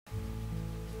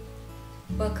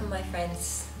Welcome my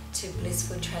friends to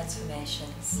Blissful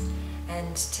Transformations,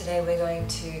 and today we're going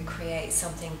to create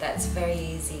something that's very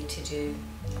easy to do,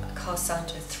 costs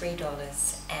under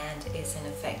 $3 and is an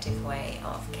effective way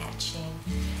of catching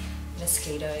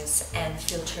mosquitoes and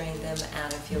filtering them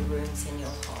out of your rooms in your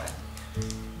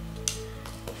home.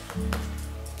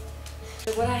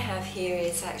 So what I have here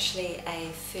is actually a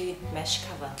food mesh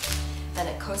cover and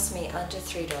it cost me under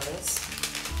 $3.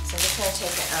 So I'm just going to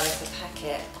take it out of the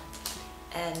packet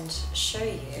and show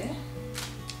you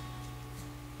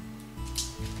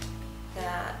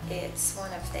that it's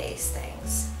one of these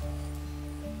things.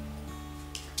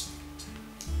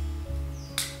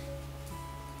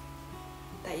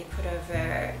 That you put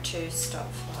over to stop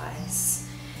flies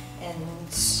and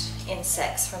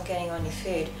insects from getting on your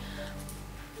food.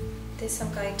 This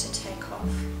I'm going to take off.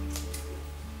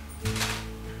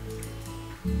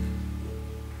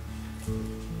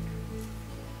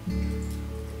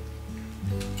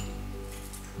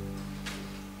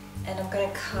 And I'm going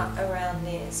to cut around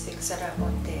this because I don't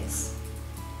want this.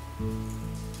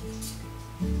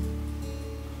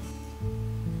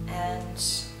 And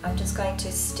I'm just going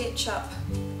to stitch up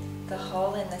the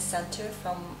hole in the center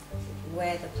from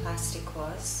where the plastic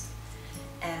was,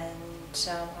 and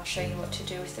I'll show you what to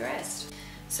do with the rest.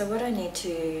 So what I need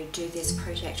to do this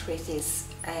project with is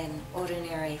an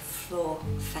ordinary floor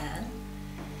fan.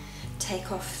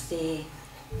 Take off the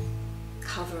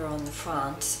cover on the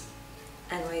front,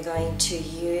 and we're going to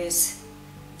use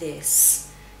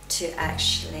this to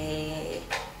actually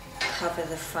cover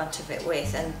the front of it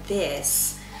with, and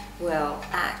this will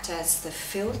act as the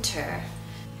filter.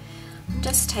 I'm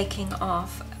just taking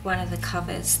off one of the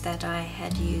covers that I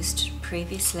had used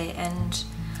previously, and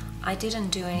I didn't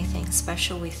do anything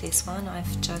special with this one.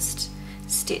 I've just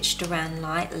stitched around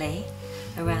lightly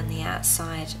around the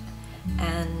outside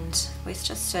and with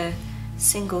just a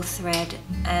single thread,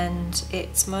 and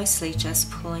it's mostly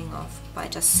just pulling off by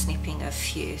just snipping a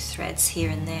few threads here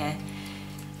and there,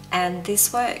 and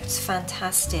this worked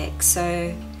fantastic.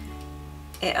 So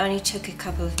it only took a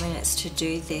couple of minutes to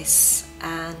do this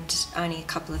and only a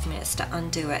couple of minutes to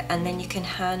undo it, and then you can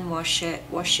hand wash it,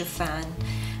 wash your fan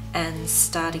and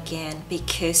start again,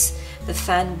 because the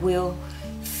fan will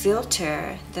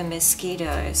filter the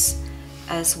mosquitoes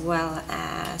as well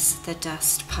as the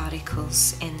dust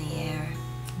particles in the air.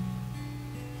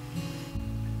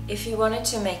 If you wanted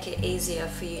to make it easier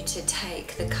for you to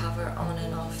take the cover on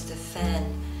and off the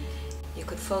fan, you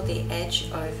could fold the edge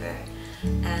over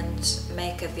and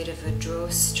make a bit of a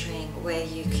drawstring where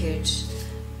you could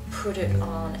put it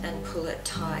on and pull it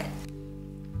tight.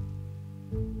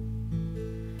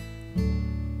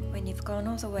 When you've gone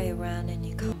all the way around and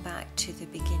you come back to the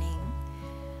beginning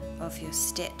of your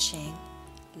stitching,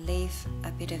 leave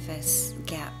a bit of a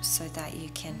gap so that you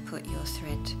can put your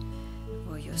thread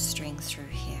or your string through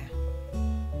here.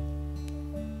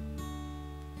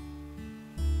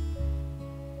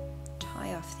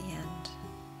 Tie off the end.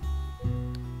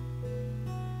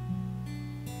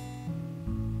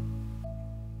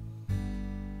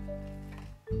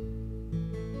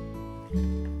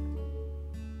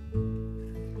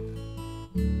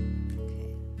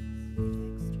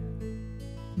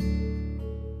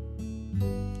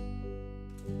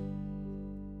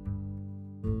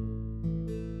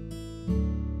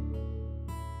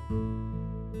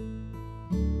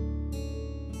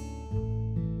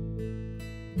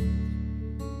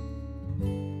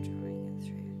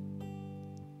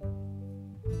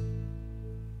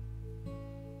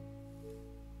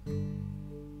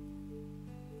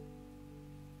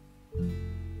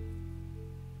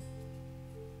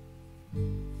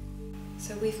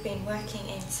 So we've been working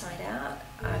inside out.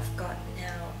 I've got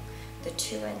now the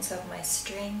two ends of my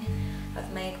string.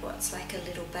 I've made what's like a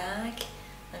little bag.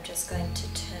 I'm just going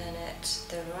to turn it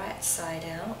the right side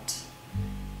out,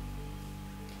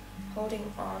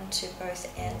 holding on to both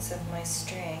ends of my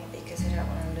string because I don't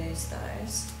want to lose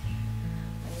those.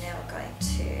 I'm now going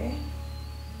to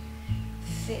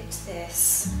fit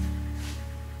this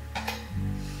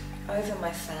over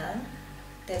my fan.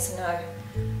 There's no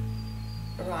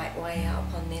right way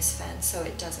up on this fan, so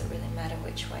it doesn't really matter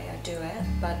which way I do it,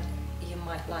 but you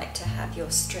might like to have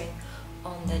your string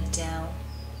on the down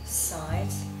side,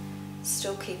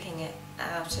 still keeping it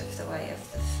out of the way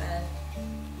of the fan.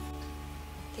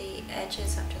 The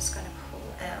edges I'm just going to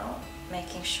pull out,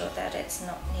 making sure that it's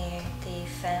not near the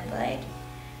fan blade,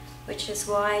 which is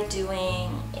why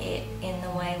doing it in the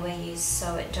way where you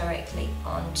sew it directly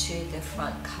onto the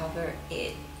front cover,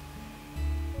 it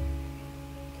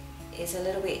is a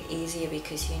little bit easier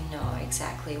because you know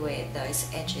exactly where those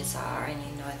edges are and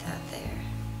you know that they're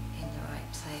in the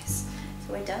right place.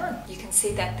 So we're done. You can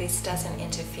see that this doesn't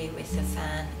interfere with the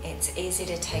fan. It's easy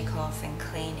to take off and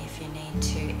clean if you need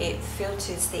to. It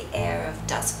filters the air of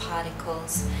dust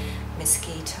particles,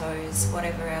 mosquitoes,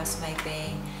 whatever else may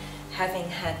be. Having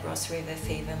had Ross River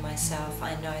fever myself,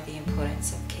 I know the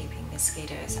importance of keeping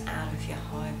mosquitoes out of your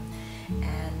home.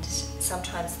 And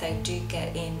sometimes they do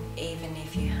get in even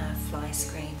if you have fly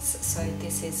screens. So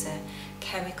this is a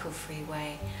chemical-free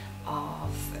way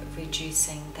of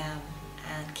reducing them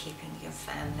and keeping your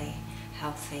family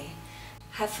healthy.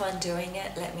 Have fun doing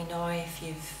it. Let me know if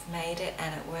you've made it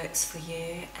and it works for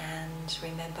you. And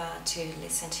remember to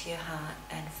listen to your heart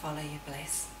and follow your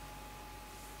bliss.